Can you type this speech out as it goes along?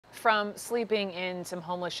from sleeping in some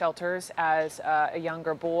homeless shelters as a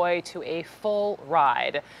younger boy to a full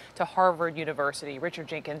ride to Harvard University. Richard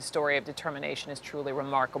Jenkins' story of determination is truly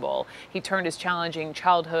remarkable. He turned his challenging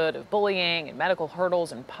childhood of bullying and medical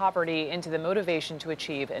hurdles and poverty into the motivation to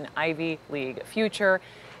achieve an Ivy League future.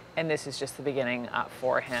 And this is just the beginning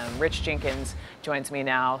for him. Rich Jenkins joins me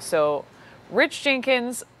now. So, Rich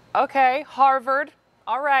Jenkins, okay, Harvard,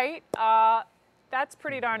 all right. That's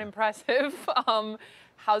pretty darn impressive.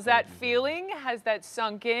 How's that feeling? Has that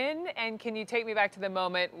sunk in? And can you take me back to the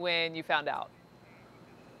moment when you found out?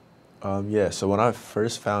 Yeah, so when I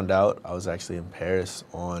first found out, I was actually in Paris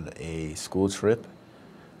on a school trip.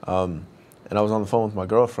 And I was on the phone with my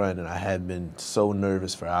girlfriend, and I had been so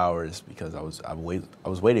nervous for hours because I was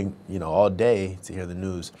waiting, all day to hear the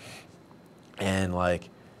news. And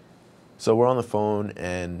so we're on the phone,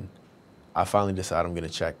 and I finally decide I'm gonna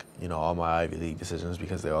check, all my Ivy League decisions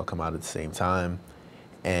because they all come out at the same time.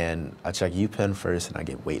 And I check UPenn first, and I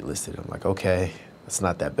get waitlisted. I'm like, okay, that's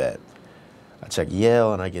not that bad. I check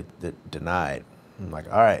Yale, and I get denied. I'm like,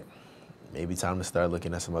 all right, maybe time to start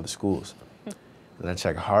looking at some other schools. And I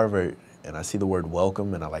check Harvard, and I see the word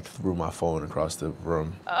welcome, and I threw my phone across the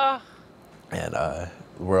room. And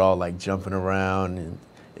we're all jumping around, and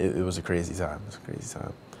it was a crazy time. It was a crazy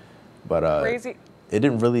time. But Crazy. It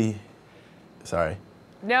didn't really. Sorry.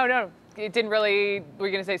 No, it didn't really. Were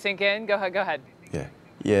you gonna say sink in? Go ahead. Yeah.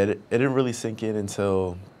 It didn't really sink in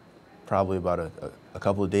until probably about a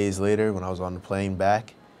couple of days later when I was on the plane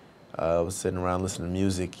back. I was sitting around listening to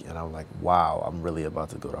music, and I'm like, wow, I'm really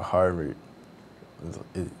about to go to Harvard.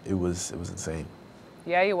 It was insane.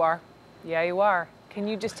 Yeah, you are. Yeah, you are. Can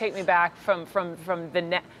you just take me back from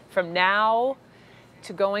now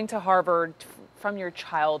to going to Harvard, from your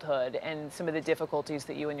childhood and some of the difficulties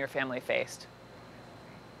that you and your family faced?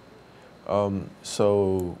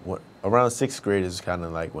 So around sixth grade is kind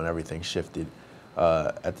of when everything shifted.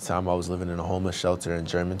 At the time, I was living in a homeless shelter in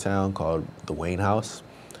Germantown called the Wayne House.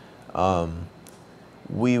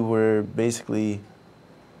 We were basically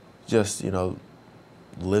just,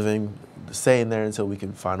 staying there until we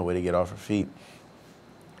could find a way to get off our feet.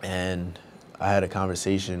 And I had a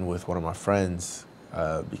conversation with one of my friends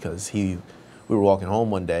because we were walking home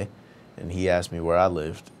one day, and he asked me where I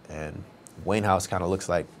lived. And Wayne House kind of looks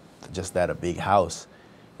like just that, a big house.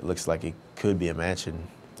 It looks like it could be a mansion.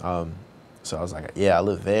 So I was like, yeah, I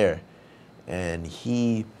live there. And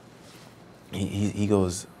he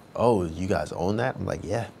goes, oh, you guys own that? I'm like,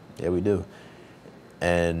 yeah, we do.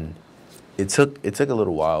 And it took a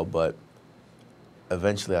little while, but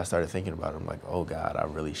eventually I started thinking about it. I'm like, oh God, I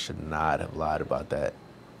really should not have lied about that.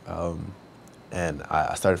 And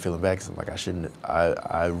I started feeling bad because I'm like,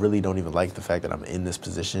 I really don't even like the fact that I'm in this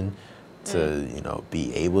position to,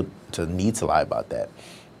 be able to need to lie about that.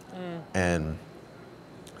 And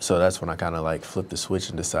so that's when I kind of flipped the switch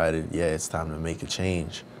and decided, yeah, it's time to make a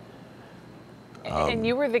change. And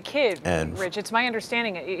you were the kid, Rich. It's my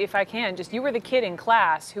understanding, if I can, you were the kid in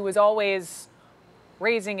class who was always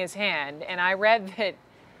raising his hand. And I read that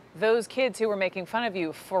those kids who were making fun of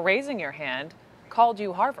you for raising your hand called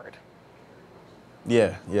you Harvard.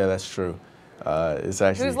 Yeah, that's true. It's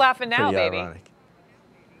actually who's laughing now, baby? Ironic.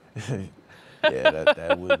 Yeah,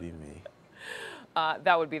 that would be me.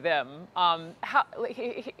 That would be them.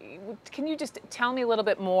 Can you just tell me a little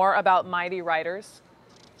bit more about Mighty Writers?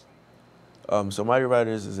 So Mighty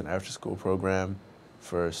Writers is an after-school program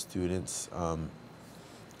for students,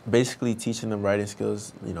 basically teaching them writing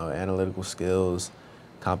skills, analytical skills,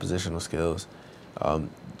 compositional skills,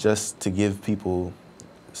 just to give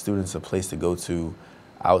students a place to go to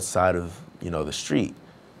outside of, the street.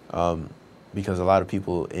 Because a lot of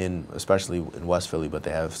people especially in West Philly, but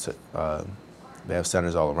they have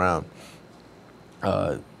centers all around.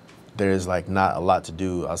 There's not a lot to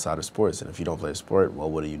do outside of sports, and if you don't play a sport, well,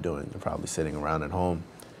 what are you doing? You're probably sitting around at home.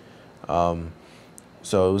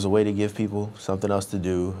 So it was a way to give people something else to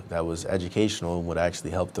do that was educational and would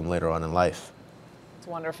actually help them later on in life. It's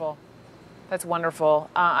wonderful. That's wonderful.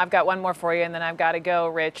 I've got one more for you, and then I've got to go,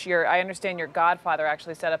 Rich. I understand your godfather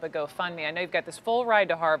actually set up a GoFundMe. I know you've got this full ride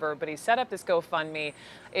to Harvard, but he set up this GoFundMe.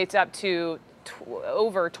 It's up to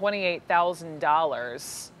over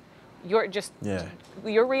 $28,000.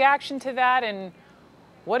 Your reaction to that, and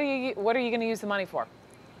what are you going to use the money for?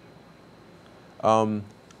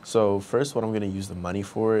 So first, what I'm going to use the money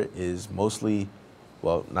for is mostly,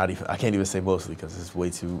 well, I can't even say mostly because it's way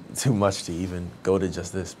too much to even go to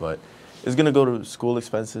just this, but it's going to go to school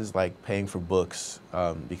expenses like paying for books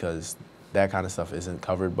because that kind of stuff isn't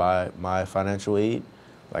covered by my financial aid.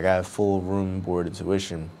 I have full room, board, and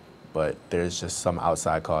tuition, but there's just some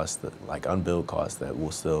outside costs, like unbilled costs, that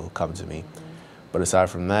will still come to me. But aside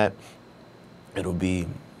from that, it'll be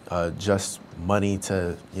just money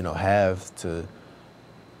to, have to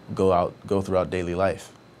go throughout daily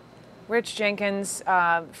life. Rich Jenkins,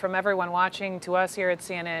 from everyone watching to us here at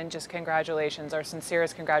CNN, just congratulations, our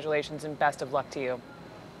sincerest congratulations and best of luck to you.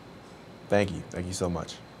 Thank you. Thank you so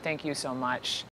much. Thank you so much.